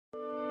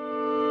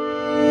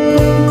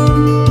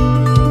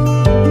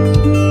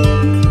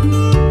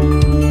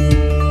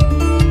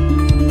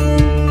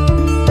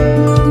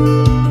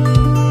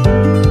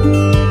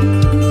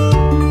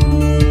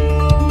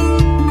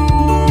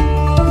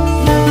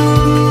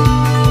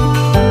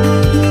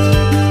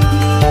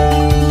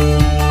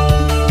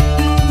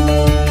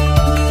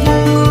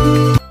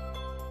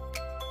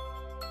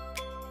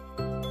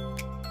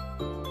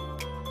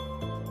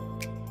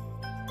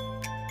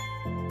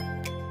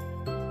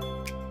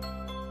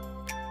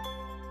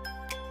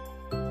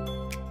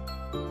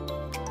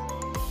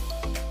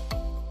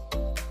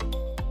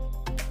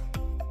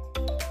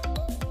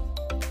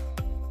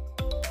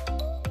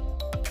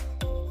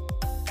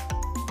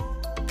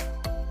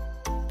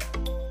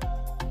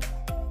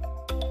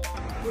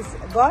Is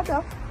God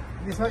of?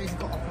 This one is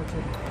God of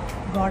Fortune.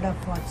 God of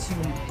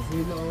Fortune.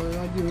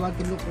 You want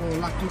to look for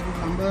lucky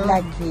number?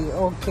 Lucky.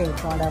 Okay.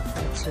 God of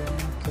Fortune.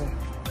 Okay.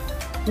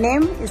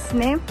 Name is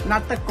name?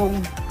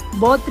 Natakung.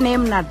 Both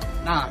name Nat.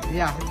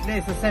 Yeah,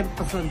 it's the same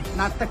person.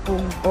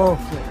 Natakung.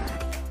 Okay.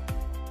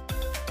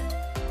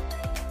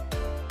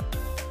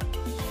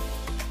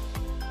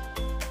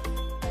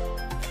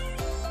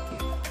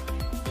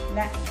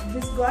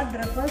 This God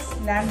refers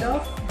land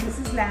of. This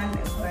is land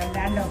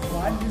of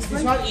God.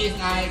 This one is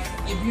like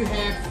if you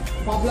have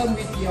problem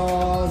with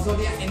your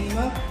zodiac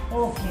animal.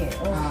 Okay.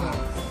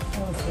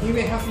 Okay. He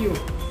will help you.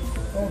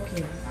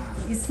 Okay.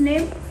 His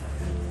name?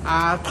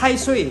 Tai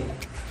Sui.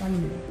 1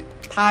 minute.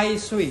 Tai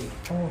Sui.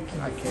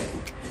 Okay. Okay.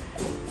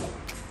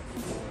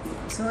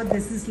 So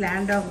this is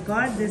land of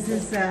God. This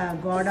is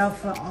God of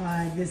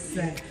this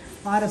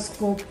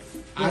horoscope.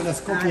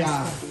 Horoscope,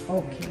 yeah.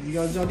 Okay.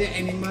 Your zodiac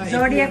animal.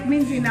 Zodiac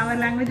means in our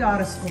language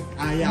horoscope.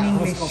 Yeah, in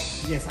English.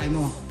 horoscope. Yes, I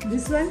know.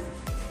 This one?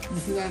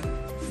 This is one.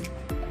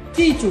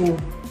 Tichu.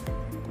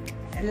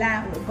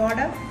 God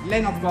of?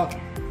 Land of God.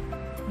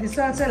 This is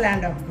also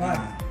land of God.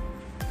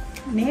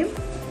 Name?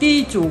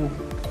 Tichu.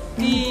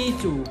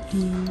 Tichu.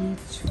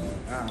 Tichu.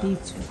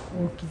 Tichu.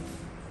 Okay.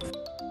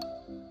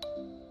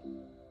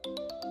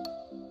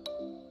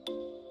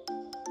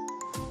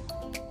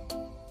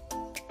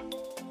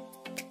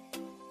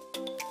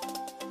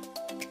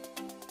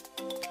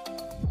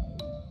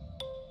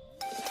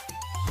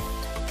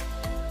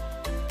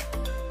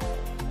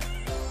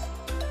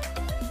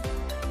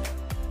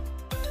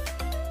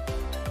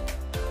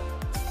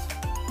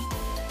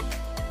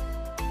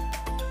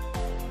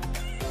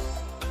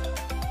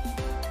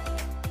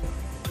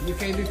 You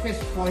can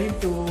request for him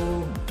to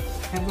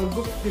have a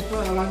good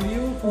people around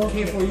you who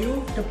care for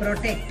you. To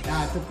protect.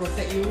 To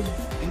protect you.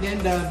 And then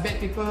the bad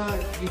people,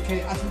 you can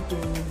ask him to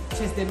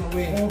chase them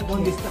away. Okay.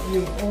 Don't disturb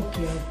you.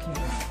 Okay, okay.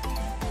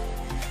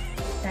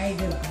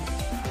 Tiger.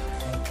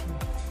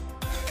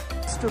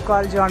 Okay. To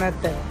call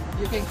Jonathan.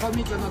 You can call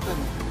me Jonathan.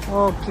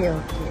 Okay,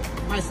 okay.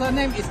 My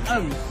surname is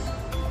Ng.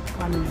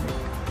 1 minute.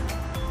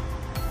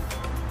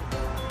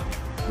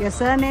 Your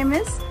surname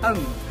is?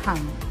 Ng.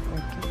 Hang.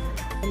 Okay.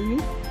 Tell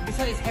me. This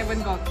one is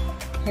Heaven God.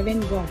 Heaven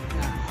God.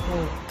 Yeah.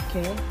 Oh,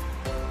 okay.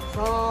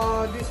 So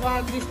this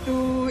one, these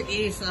two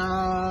is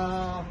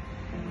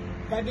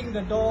guarding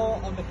the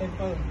door of the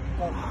temple.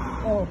 God.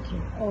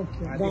 Okay,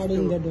 okay. These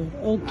Guarding two. the door.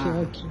 Okay,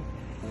 okay.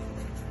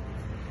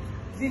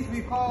 This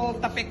we call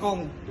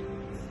Tapekong.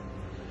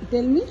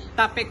 Tell me.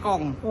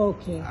 Tapekong.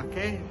 Okay.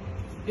 Okay.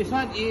 This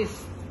one is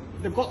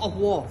the god of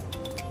war.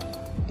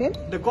 Tell.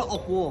 The god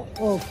of war.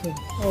 Okay.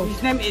 Okay. His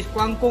name is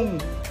Guang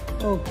Kung.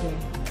 Okay.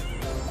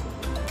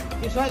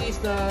 This one is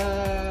the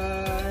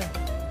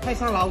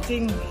Taisang Lao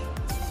Jing.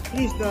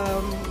 He is the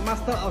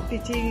master of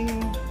teaching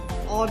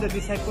all the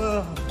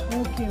disciples.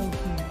 Okay,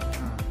 okay.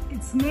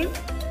 Its name?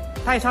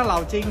 Taisang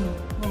Lao Jing.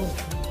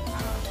 Okay.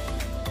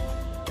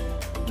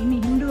 In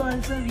Hindu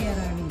also we are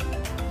having.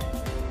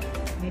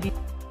 Very